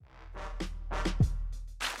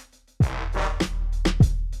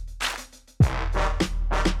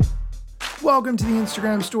Welcome to the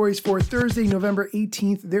Instagram stories for Thursday, November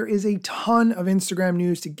 18th. There is a ton of Instagram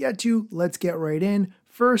news to get to. Let's get right in.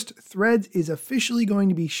 First, Threads is officially going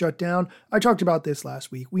to be shut down. I talked about this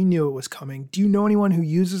last week. We knew it was coming. Do you know anyone who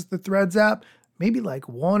uses the Threads app? Maybe like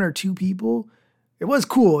one or two people. It was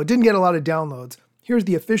cool. It didn't get a lot of downloads. Here's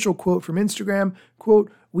the official quote from Instagram.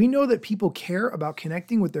 Quote, "We know that people care about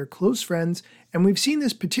connecting with their close friends, and we've seen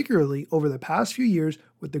this particularly over the past few years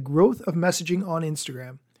with the growth of messaging on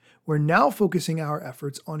Instagram. We're now focusing our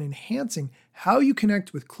efforts on enhancing how you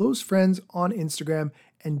connect with close friends on Instagram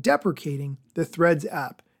and deprecating the Threads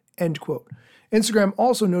app." End quote. Instagram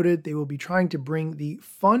also noted they will be trying to bring the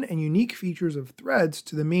fun and unique features of Threads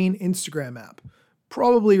to the main Instagram app,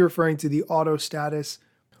 probably referring to the auto status.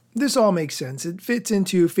 This all makes sense. It fits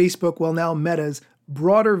into Facebook, well now Meta's,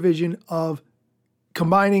 broader vision of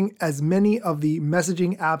combining as many of the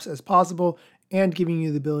messaging apps as possible and giving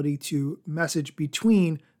you the ability to message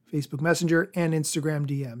between Facebook Messenger and Instagram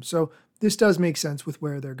DM. So this does make sense with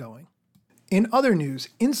where they're going. In other news,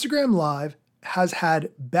 Instagram Live has had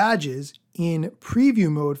badges in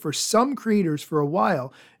preview mode for some creators for a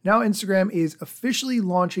while. Now Instagram is officially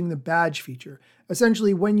launching the badge feature.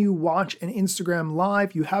 Essentially, when you watch an Instagram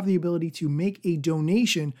Live, you have the ability to make a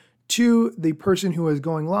donation to the person who is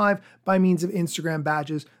going live by means of Instagram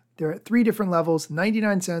badges. They're at 3 different levels: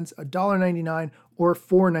 99 cents, $1.99, or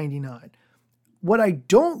 $4.99. What I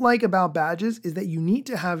don't like about badges is that you need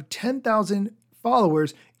to have 10,000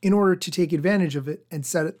 followers in order to take advantage of it and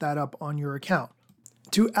set that up on your account.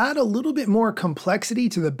 To add a little bit more complexity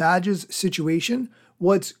to the badges situation,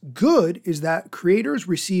 what's good is that creators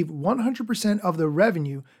receive 100% of the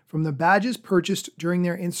revenue from the badges purchased during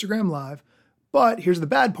their Instagram Live, but here's the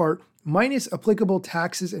bad part, minus applicable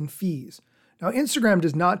taxes and fees. Now, Instagram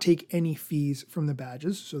does not take any fees from the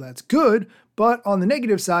badges, so that's good, but on the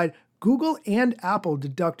negative side, Google and Apple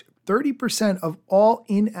deduct 30% of all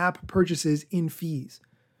in-app purchases in fees.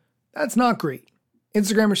 That's not great.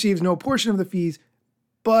 Instagram receives no portion of the fees,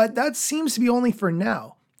 but that seems to be only for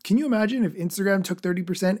now. Can you imagine if Instagram took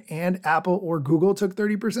 30% and Apple or Google took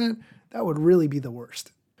 30%? That would really be the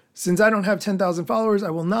worst. Since I don't have 10,000 followers, I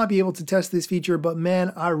will not be able to test this feature, but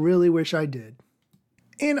man, I really wish I did.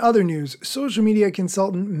 In other news, social media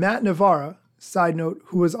consultant Matt Navarra, side note,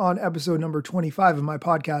 who was on episode number 25 of my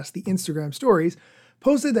podcast, The Instagram Stories,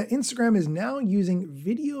 posted that Instagram is now using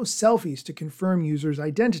video selfies to confirm users'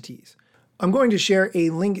 identities. I'm going to share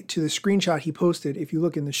a link to the screenshot he posted if you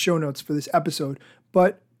look in the show notes for this episode,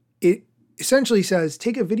 but it essentially says,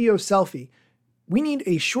 take a video selfie. We need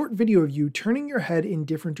a short video of you turning your head in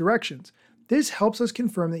different directions. This helps us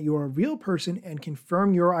confirm that you are a real person and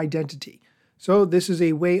confirm your identity. So this is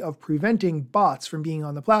a way of preventing bots from being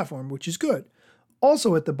on the platform, which is good.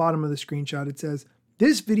 Also at the bottom of the screenshot, it says,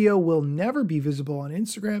 this video will never be visible on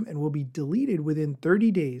Instagram and will be deleted within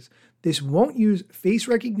 30 days. This won't use face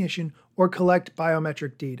recognition or collect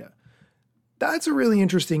biometric data. That's a really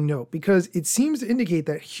interesting note because it seems to indicate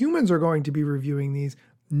that humans are going to be reviewing these,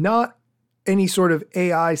 not any sort of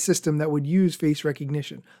AI system that would use face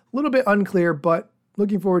recognition. A little bit unclear, but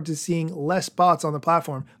looking forward to seeing less bots on the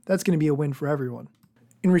platform. That's going to be a win for everyone.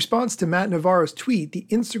 In response to Matt Navarro's tweet, the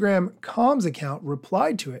Instagram comms account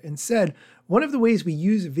replied to it and said, one of the ways we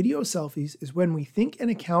use video selfies is when we think an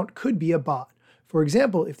account could be a bot. For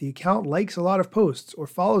example, if the account likes a lot of posts or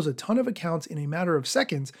follows a ton of accounts in a matter of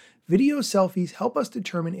seconds, video selfies help us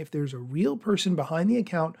determine if there's a real person behind the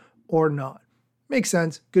account or not. Makes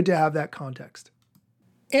sense. Good to have that context.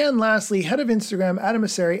 And lastly, head of Instagram, Adam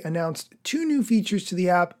Mosseri, announced 2 new features to the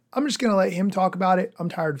app. I'm just going to let him talk about it. I'm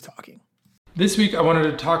tired of talking. This week, I wanted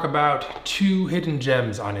to talk about 2 hidden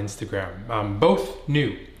gems on Instagram, both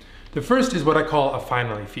new. The first is what I call a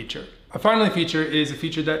finally feature. A finally feature is a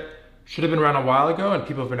feature that should have been around a while ago and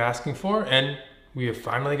people have been asking for, and we have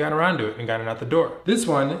finally gotten around to it and gotten it out the door. This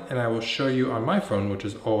one, and I will show you on my phone, which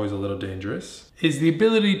is always a little dangerous, is the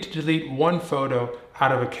ability to delete one photo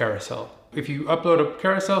out of a carousel. If you upload a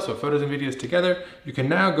carousel, so photos and videos together, you can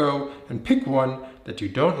now go and pick one that you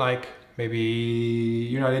don't like. Maybe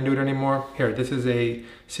you're not into it anymore. Here, this is a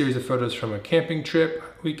series of photos from a camping trip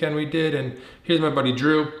weekend we did, and here's my buddy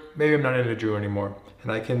Drew. Maybe I'm not into Drew anymore.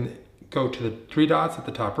 And I can go to the 3 dots at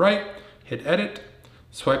the top right, hit edit,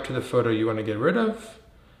 swipe to the photo you want to get rid of,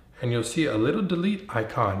 and you'll see a little delete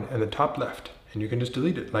icon in the top left, and you can just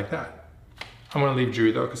delete it like that. I'm gonna leave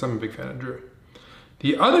Drew though, because I'm a big fan of Drew.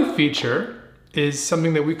 The other feature is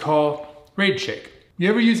something that we call Raid Shake. You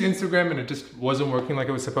ever use Instagram and it just wasn't working like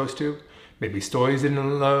it was supposed to? Maybe stories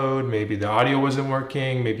didn't load, maybe the audio wasn't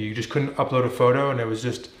working, maybe you just couldn't upload a photo and it was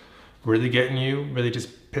just really getting you, really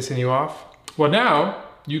just pissing you off. Well, now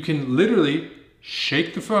you can literally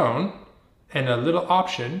shake the phone, and a little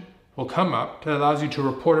option will come up that allows you to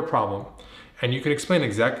report a problem. And you can explain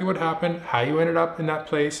exactly what happened, how you ended up in that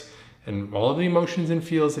place, and all of the emotions and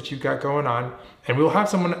feels that you've got going on. And we'll have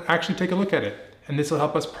someone actually take a look at it. And this will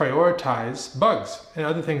help us prioritize bugs and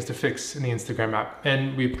other things to fix in the Instagram app.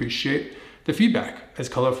 And we appreciate the feedback, as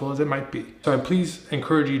colorful as it might be. So I please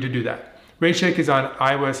encourage you to do that. RageShake is on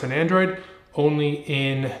iOS and Android, only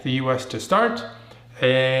in the US to start.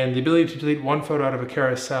 And the ability to delete one photo out of a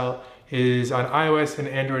carousel is on iOS, and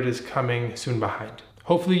Android is coming soon behind.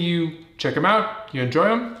 Hopefully you check them out, you enjoy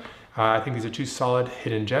them. I think these are two solid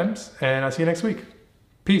hidden gems, and I'll see you next week.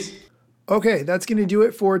 Peace. Okay, that's going to do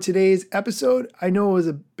it for today's episode. I know it was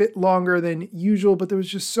a bit longer than usual, but there was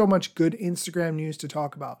just so much good Instagram news to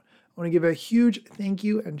talk about. I want to give a huge thank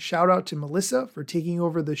you and shout out to Melissa for taking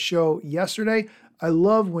over the show yesterday. I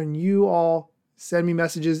love when you all send me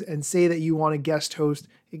messages and say that you want a guest host.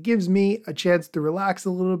 It gives me a chance to relax a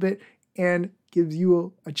little bit and gives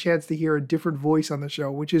you a chance to hear a different voice on the show,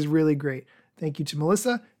 which is really great. Thank you to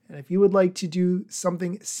Melissa. And if you would like to do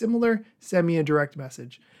something similar, send me a direct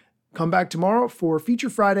message. Come back tomorrow for Feature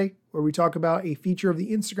Friday, where we talk about a feature of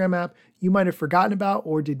the Instagram app you might have forgotten about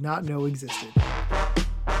or did not know existed.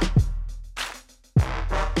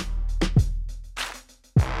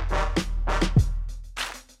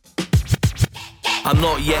 I'm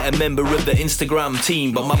not yet a member of the Instagram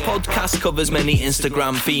team, but my podcast covers many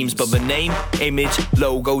Instagram themes. But the name, image,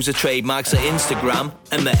 logos are trademarks of Instagram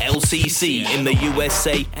and the LCC in the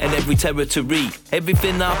USA and every territory.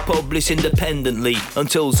 Everything I publish independently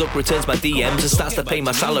until Zuck returns my DMs and starts to pay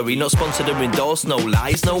my salary. Not sponsored or endorsed, no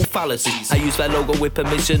lies, no fallacies. I use their logo with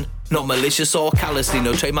permission, not malicious or callously.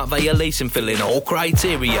 No trademark violation, filling all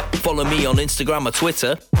criteria. Follow me on Instagram or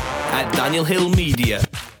Twitter at Daniel Hill Media.